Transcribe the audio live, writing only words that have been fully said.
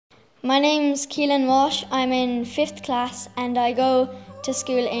My name's Caoilinn Walsh. I'm in 5th class and I go to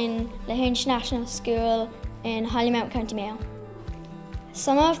school in Lahinch National School in Hollymount, County Mayo.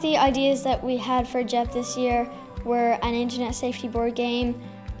 Some of the ideas that we had for JEP this year were an internet safety board game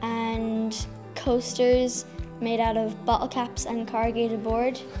and coasters made out of bottle caps and corrugated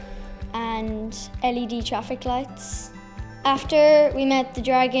board and LED traffic lights. After we met the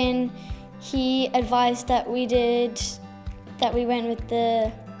dragon, he advised that we went with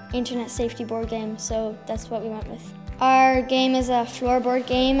the internet safety board game, so that's what we went with. Our game is a floorboard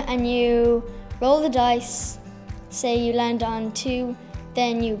game and you roll the dice, say you land on 2,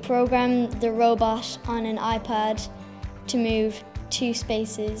 then you program the robot on an iPad to move 2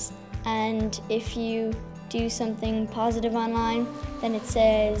 spaces, and if you do something positive online, then it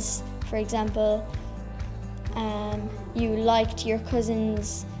says, for example, you liked your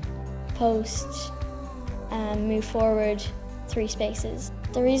cousin's post, move forward 3 spaces.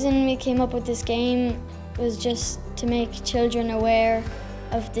 The reason we came up with this game was just to make children aware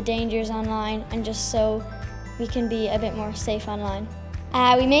of the dangers online and just so we can be a bit more safe online.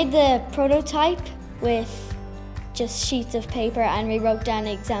 We made the prototype with just sheets of paper and we wrote down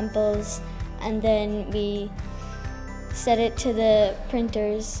examples, and then we said it to the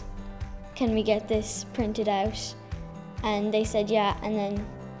printers, can we get this printed out? And they said yeah, and then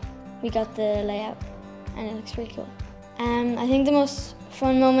we got the layout and it looks pretty cool. I think the most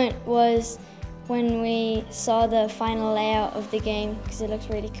fun moment was when we saw the final layout of the game because it looked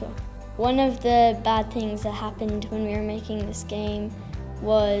really cool. One of the bad things that happened when we were making this game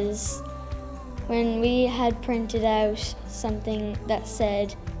was when we had printed out something that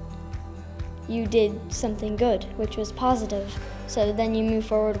said you did something good, which was positive, so then you move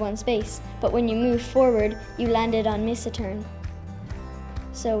forward 1 space, but when you moved forward you landed on miss a turn,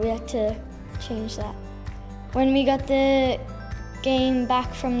 so we had to change that. When we got the game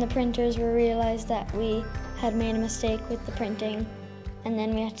back from the printers, we realized that we had made a mistake with the printing and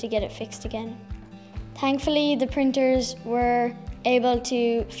then we had to get it fixed again. Thankfully, the printers were able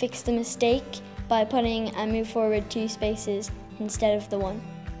to fix the mistake by putting a move forward 2 spaces instead of the 1.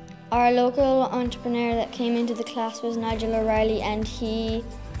 Our local entrepreneur that came into the class was Nigel O'Reilly, and he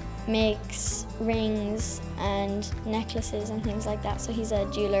makes rings and necklaces and things like that, so he's a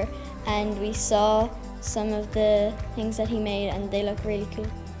jeweler, and we saw some of the things that he made and they look really cool.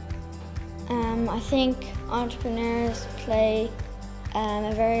 I think entrepreneurs play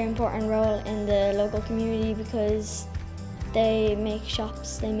a very important role in the local community because they make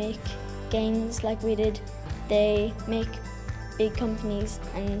shops, they make games like we did, they make big companies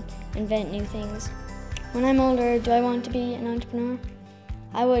and invent new things. When I'm older, do I want to be an entrepreneur?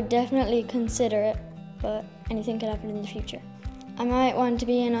 I would definitely consider it, but anything could happen in the future. I might want to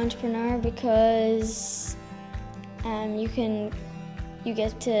be an entrepreneur because you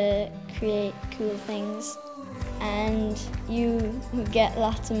get to create cool things and you get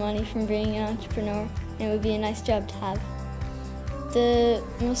lots of money from being an entrepreneur, and it would be a nice job to have. The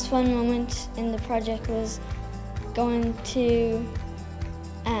most fun moment in the project was going to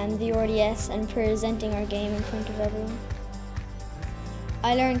the RDS and presenting our game in front of everyone.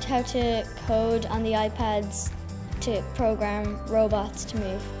 I learned how to code on the iPads to program robots to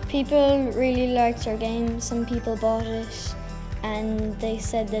move. People really liked our game. Some people bought it and they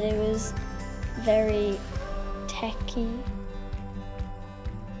said that it was very techy.